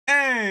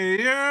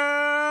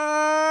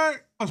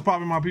What's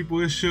poppin', my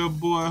people? It's your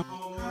boy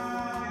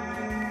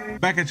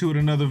back at you with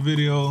another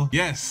video.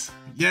 Yes,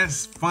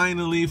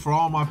 finally, for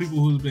all my people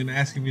who's been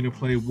asking me to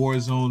play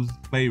Warzone,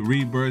 play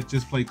Rebirth,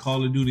 just play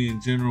Call of Duty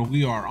in general,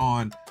 we are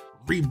on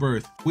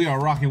Rebirth. We are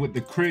rocking with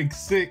the KRIG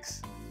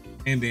 6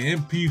 and the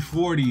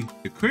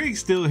MP40. The KRIG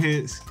still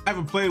hits. I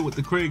haven't played with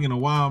the KRIG in a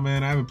while,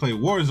 man. I haven't played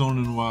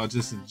Warzone in a while,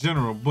 just in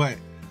general, but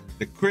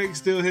the KRIG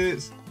still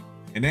hits,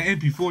 and that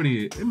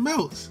MP40, it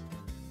melts.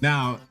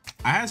 Now,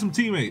 I had some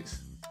teammates.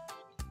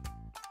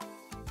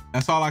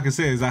 That's all I can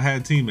say is I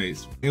had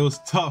teammates. It was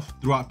tough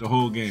throughout the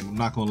whole game. I'm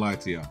not gonna lie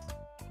to y'all.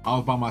 I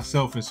was by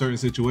myself in certain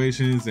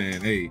situations,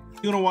 and hey,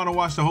 you're gonna wanna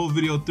watch the whole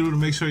video through to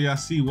make sure y'all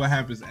see what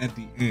happens at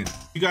the end.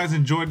 If you guys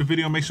enjoyed the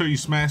video, make sure you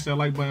smash that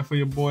like button for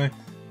your boy.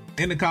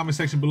 In the comment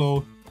section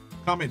below,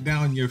 comment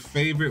down your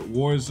favorite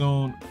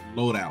Warzone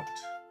loadout.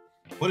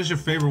 What is your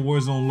favorite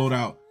Warzone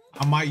loadout?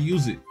 I might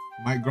use it,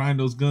 might grind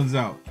those guns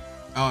out.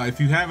 If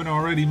you haven't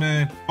already,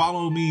 man,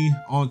 follow me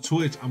on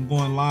Twitch. I'm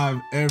going live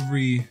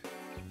every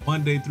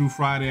Monday through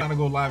Friday. I'm gonna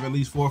go live at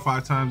least 4 or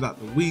 5 times out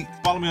the week.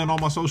 Follow me on all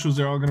my socials.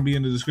 They're all gonna be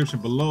in the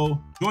description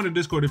below. Join the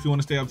Discord if you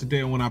want to stay up to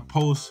date on when I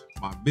post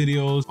my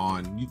videos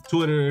on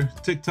Twitter,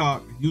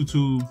 TikTok,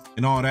 YouTube,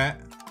 and all that.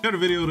 Share the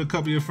video to a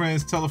couple of your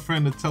friends. Tell a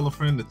friend to tell a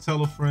friend to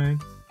tell a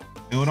friend.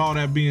 And with all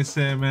that being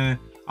said, man,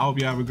 I hope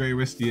you have a great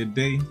rest of your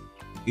day,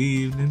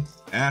 evening,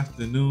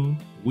 afternoon,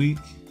 week,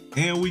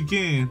 and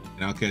weekend.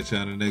 And I'll catch you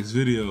on the next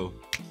video.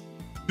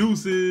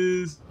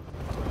 Deuces.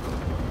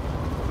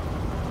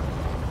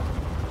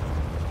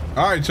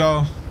 All right,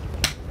 y'all.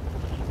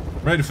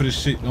 Ready for this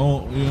shit?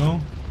 No, you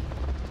know.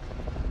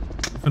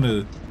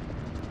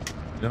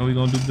 We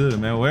gonna do good,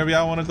 man. Wherever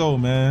y'all wanna go,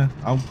 man.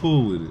 I'm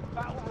cool with it.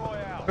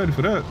 Ready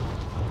for that?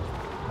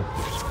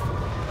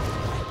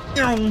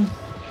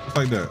 Just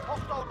like that.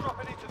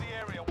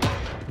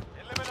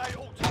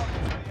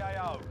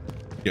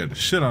 Yeah, the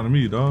shit out of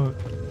me, dog.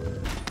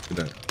 Look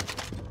at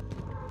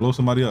that. Blow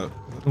somebody up.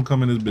 Let them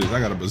come in this bitch.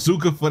 I got a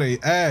bazooka for their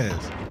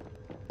ass.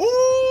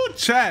 Ooh,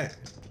 chat.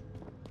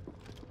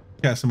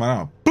 Got somebody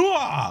out.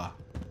 Blah!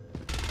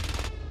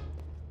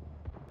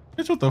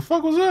 Bitch, what the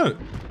fuck was that?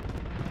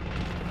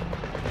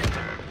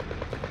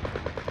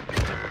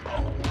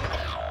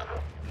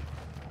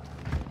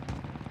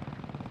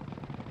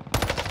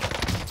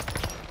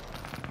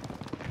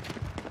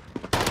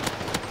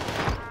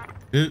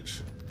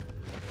 Bitch.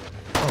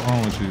 What's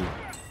wrong with you?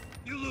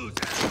 You lose.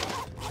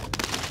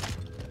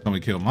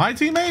 Somebody kill my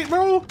teammate,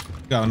 bro?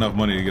 Got enough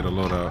money to get a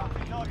loadout.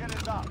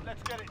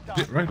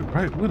 Get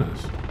right with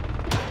us.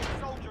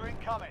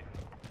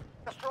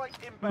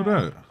 Look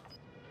at that.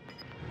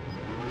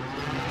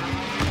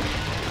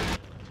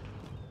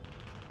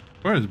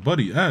 Where's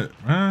Buddy at,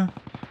 man?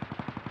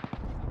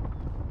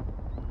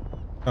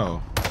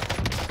 Oh.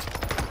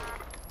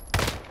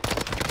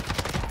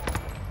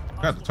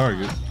 Got the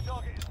target.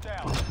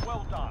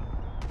 Well done.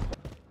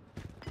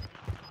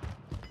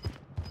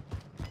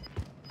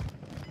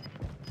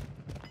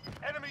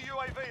 Enemy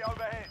UAV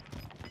overhead.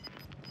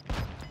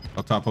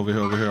 I'll top over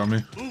here on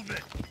me. Move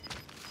it.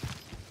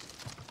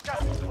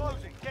 Gas is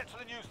closing. Get to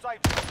the new safe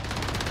zone.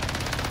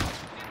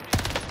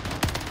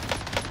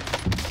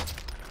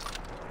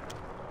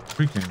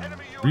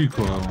 Freaking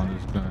recoil on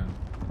this gun.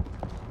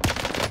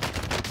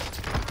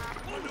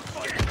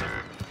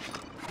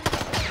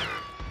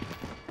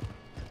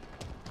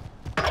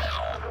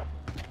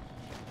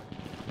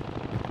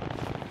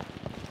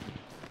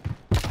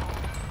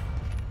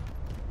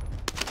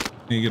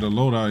 Can't get a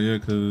loadout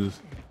yet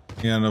because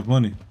he ain't enough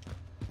money.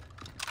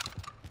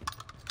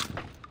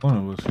 One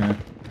of us can.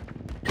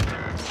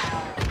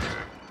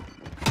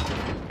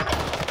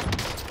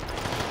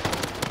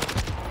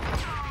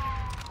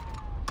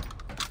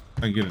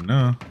 I can get it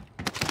now.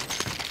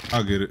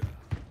 I'll get it.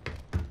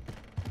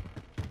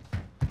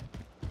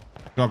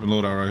 Dropping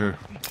loadout right here.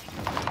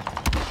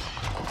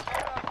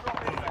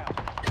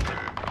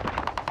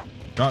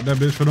 Drop that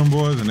bitch for them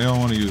boys and they don't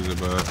want to use it,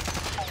 but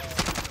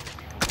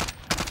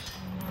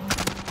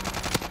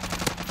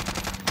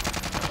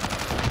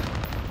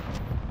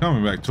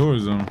coming back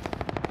towards them.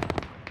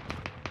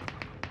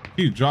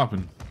 Keep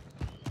dropping.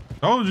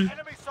 Told you.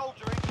 Enemy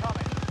soldier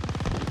incoming.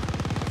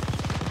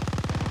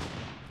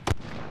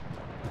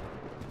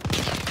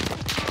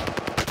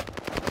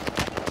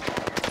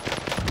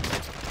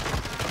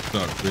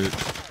 Suck, bitch.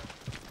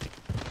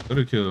 Could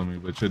have killed me,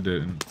 but you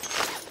didn't.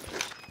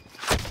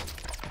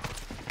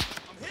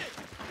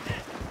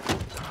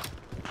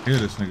 Hear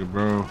this nigga,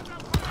 bro.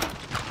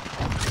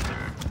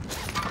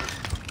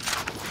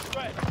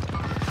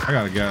 I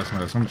got a gas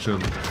mask. I'm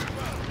chilling.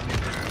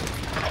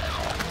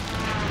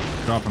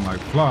 Dropping like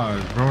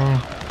flies, bro.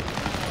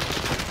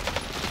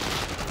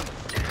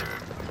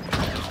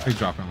 They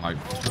dropping like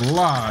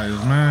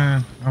flies,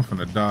 man. I'm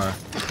finna die.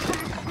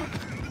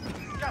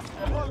 Gas is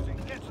closing.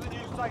 Get to the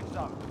new safe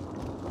zone.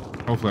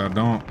 Hopefully I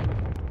don't.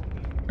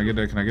 Can I get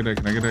there? Can I get there?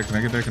 Can I get there? Can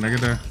I get there? Can I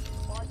get there?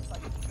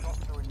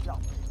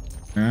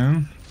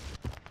 Man.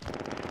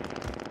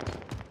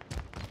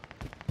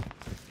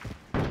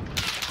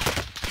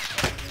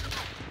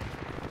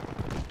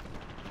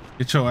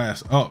 Get your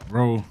ass up,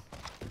 bro.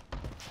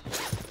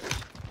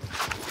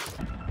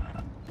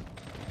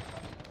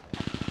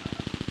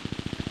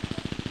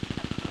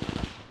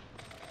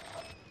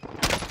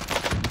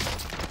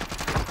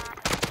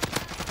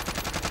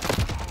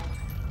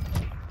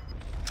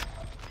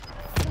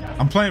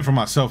 I'm playing for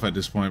myself at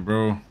this point,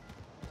 bro.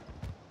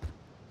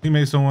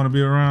 Teammates don't want to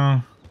be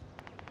around.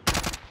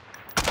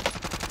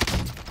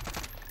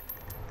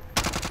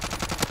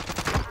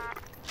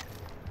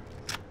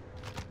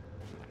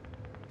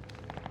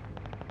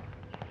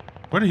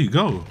 Where did he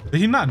go?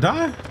 Did he not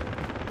die?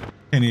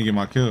 Can't even get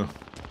my kill.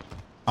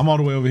 I'm all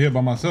the way over here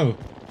by myself.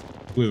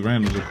 With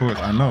randoms, of course.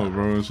 I know,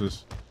 bro. It's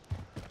just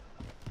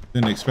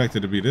didn't expect it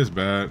to be this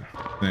bad.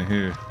 Then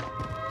here.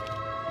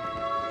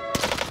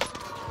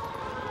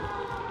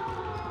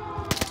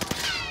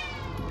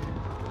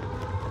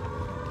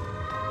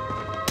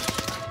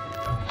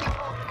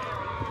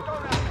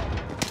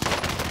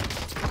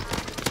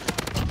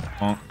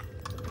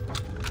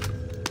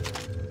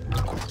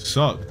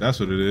 Suck. That's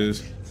what it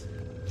is.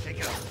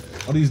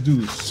 All these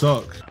dudes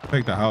suck.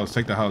 Take the house.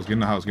 Take the house. Get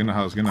in the house. Get in the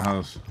house. Get in the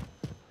house.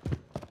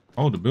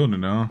 Hold the building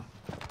down.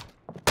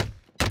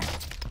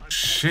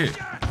 Shit.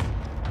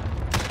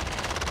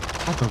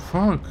 What the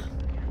fuck?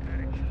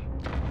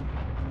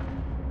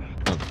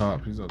 He's up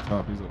top. He's up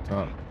top. He's up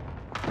top.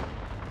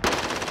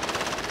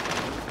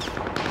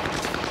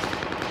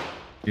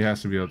 He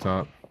has to be up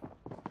top.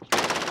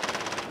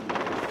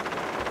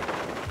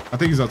 I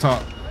think he's up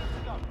top.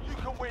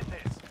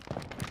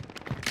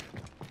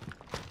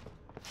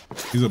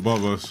 He's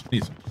above us.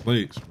 Need some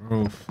plates,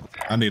 bro.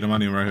 I need him. I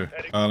need him right here.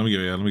 Let me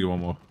get one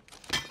more.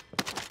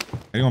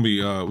 They're gonna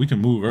be. We can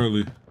move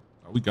early.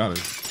 We got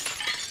it.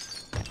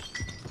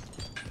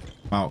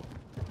 I'm out.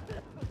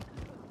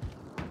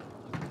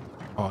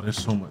 Oh, there's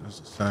so much. There's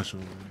a satchel.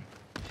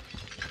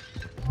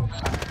 Time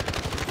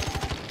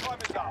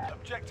is up.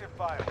 Objective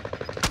failed.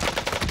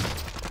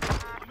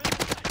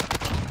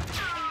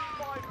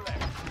 5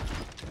 left.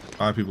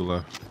 5 people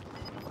left.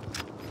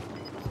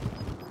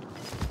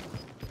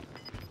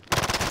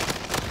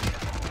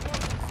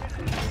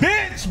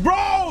 Bitch,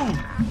 bro!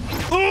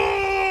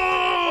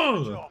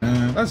 Ooh!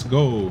 Man, let's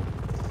go.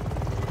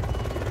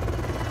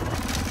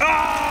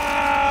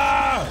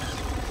 Ah!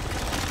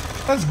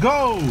 Let's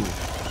go.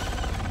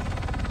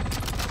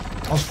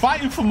 I was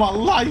fighting for my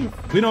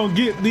life. We don't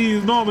get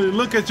these normally.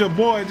 Look at your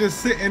boy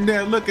just sitting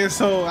there looking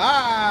so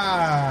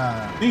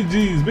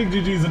GG's, big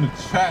GG's in the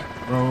chat,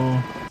 bro.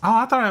 Oh,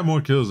 I thought I had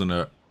more kills than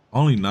that.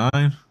 Only 9.